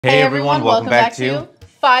Hey everyone, welcome back to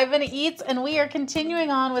 5 Minute Eats, and we are continuing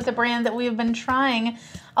on with a brand that we've been trying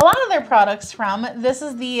a lot of their products from. This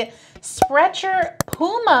is the Sprecher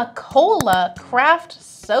Puma Kola craft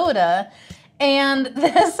soda, and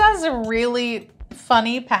this has a really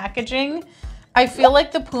funny packaging. I feel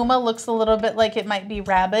like the Puma looks a little bit like it might be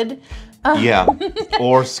rabid. Yeah,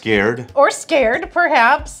 or scared. Or scared,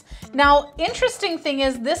 perhaps. Now, interesting thing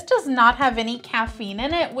is this does not have any caffeine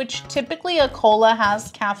in it, which typically a cola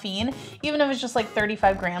has caffeine, even if it's just like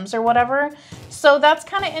 35 grams or whatever. So that's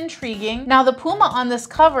kind of intriguing. Now, the Puma on this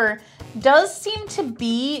cover does seem to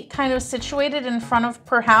be kind of situated in front of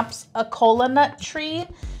perhaps a cola nut tree.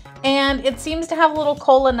 And it seems to have little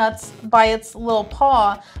cola nuts by its little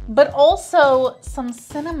paw, but also some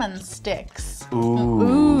cinnamon sticks.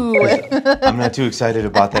 Ooh. I'm not too excited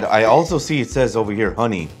about that. I also see it says over here,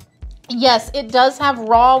 honey. Yes, it does have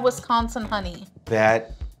raw Wisconsin honey.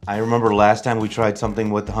 That, I remember last time we tried something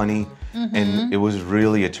with honey, and it was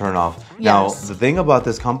really a turnoff. Yes. Now, the thing about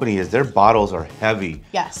this company is their bottles are heavy.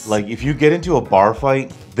 Yes. Like, if you get into a bar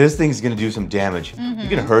fight, this thing's gonna do some damage. You're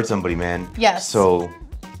gonna hurt somebody, man. Yes. So,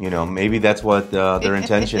 you know, maybe that's what their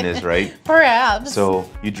intention is, right? Perhaps. So,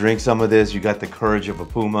 you drink some of this, you got the courage of a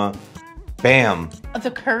Puma. Bam!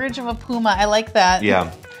 The courage of a Puma, I like that.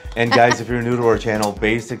 Yeah. And guys, if you're new to our channel,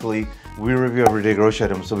 basically, we review everyday grocery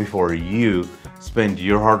items. So before you spend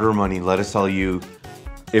your hard-earned money, let us tell you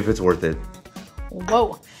if it's worth it.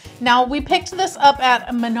 Whoa. Now, we picked this up at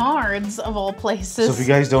Menards, of all places. So if you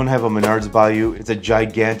guys don't have a Menards by you, it's a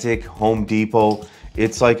gigantic Home Depot.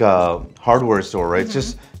 It's like a hardware store, right? It's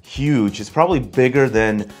just huge. It's probably bigger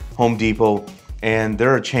than Home Depot. And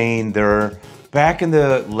they're a chain. They're back in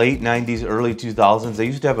the late 90s, early 2000s. They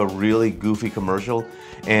used to have a really goofy commercial.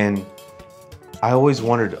 And I always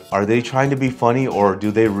wondered, are they trying to be funny or do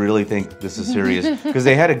they really think this is serious? Because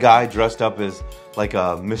they had a guy dressed up as like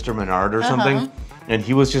a Mr. Menard or something. And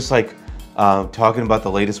he was just like talking about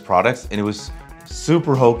the latest products, and it was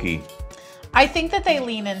super hokey. I think that they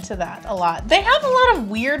lean into that a lot. They have a lot of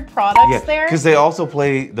weird products there. Because they also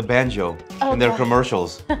play the banjo in their God.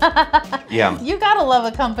 commercials. Yeah. You gotta love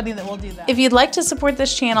a company that will do that. If you'd like to support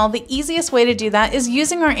this channel, the easiest way to do that is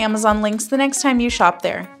using our Amazon links the next time you shop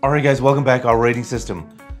there. All right, guys, welcome back. Our rating system.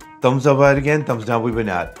 Thumbs up right again, thumbs down we would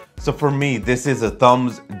not. So for me, this is a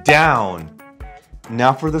thumbs down.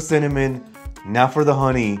 Not for the cinnamon, not for the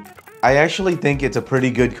honey. I actually think it's a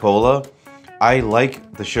pretty good cola. I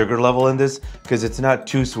like the sugar level in this because it's not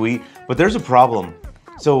too sweet, but there's a problem.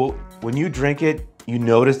 So when you drink it, you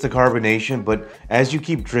notice the carbonation, but as you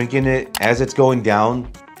keep drinking it, as it's going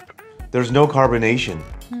down, there's no carbonation.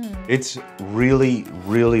 It's really,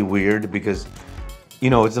 really weird because,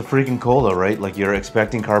 you know, it's a freaking cola, right? Like you're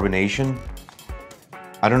expecting carbonation.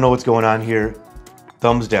 I don't know what's going on here.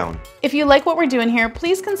 Thumbs down. If you like what we're doing here,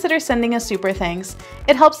 please consider sending us super thanks.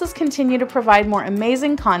 It helps us continue to provide more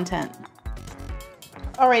amazing content.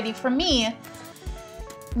 Alrighty, for me,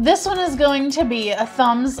 this one is going to be a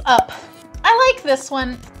thumbs up. I like this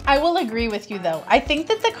one. I will agree with you though. I think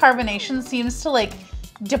that the carbonation seems to like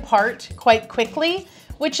depart quite quickly,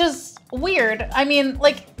 which is weird. I mean,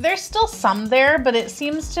 like there's still some there, but it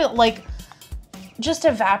seems to like just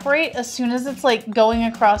evaporate as soon as it's like going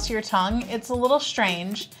across your tongue. It's a little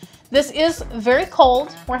strange. This is very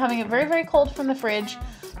cold. We're having it very, very cold from the fridge,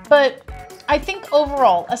 but I think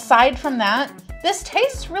overall, aside from that, this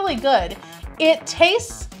tastes really good. It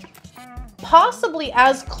tastes possibly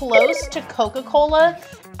as close to Coca-Cola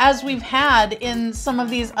as we've had in some of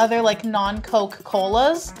these other like non-Coke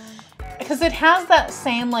colas, because it has that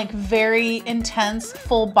same like very intense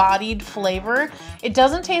full-bodied flavor. It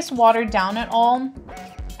doesn't taste watered down at all.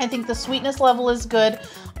 I think the sweetness level is good.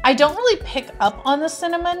 I don't really pick up on the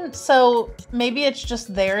cinnamon, so maybe it's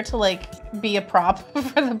just there to like be a prop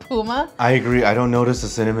for the Puma. I agree. I don't notice the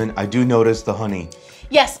cinnamon. I do notice the honey.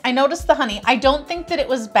 Yes, I noticed the honey. I don't think that it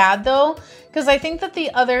was bad though, because I think that the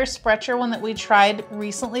other Sprecher one that we tried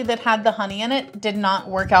recently that had the honey in it did not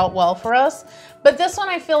work out well for us. But this one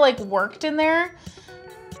I feel like worked in there.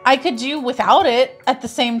 I could do without it at the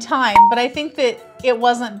same time, but I think that it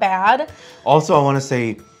wasn't bad. Also, I want to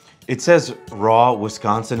say, it says raw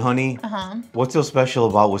Wisconsin honey. What's so special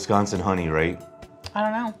about Wisconsin honey, right? I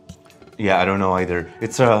don't know. Yeah, I don't know either.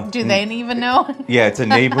 It's a... Do they even know? Yeah, it's a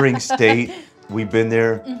neighboring state. We've been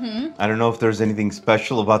there. I don't know if there's anything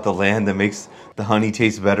special about the land that makes the honey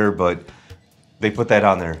taste better, but they put that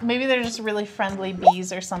on there. Maybe they're just really friendly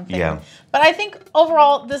bees or something. Yeah. But I think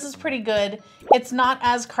overall, this is pretty good. It's not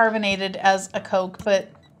as carbonated as a Coke, but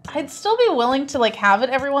I'd still be willing to like have it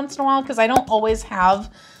every once in a while because I don't always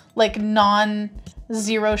have like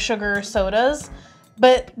non-zero sugar sodas.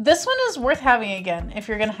 But this one is worth having again if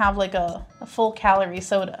you're gonna have like a full calorie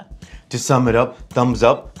soda. To sum it up, thumbs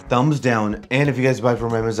down, and if you guys buy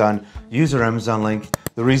from Amazon, use our Amazon link.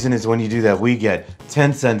 The reason is when you do that, we get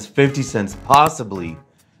 10 cents, 50 cents, possibly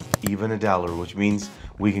even $1, which means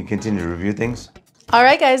we can continue to review things. All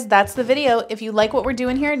right, guys, that's the video. If you like what we're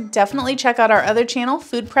doing here, definitely check out our other channel,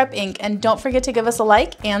 Food Prep Inc., and don't forget to give us a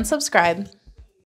like and subscribe.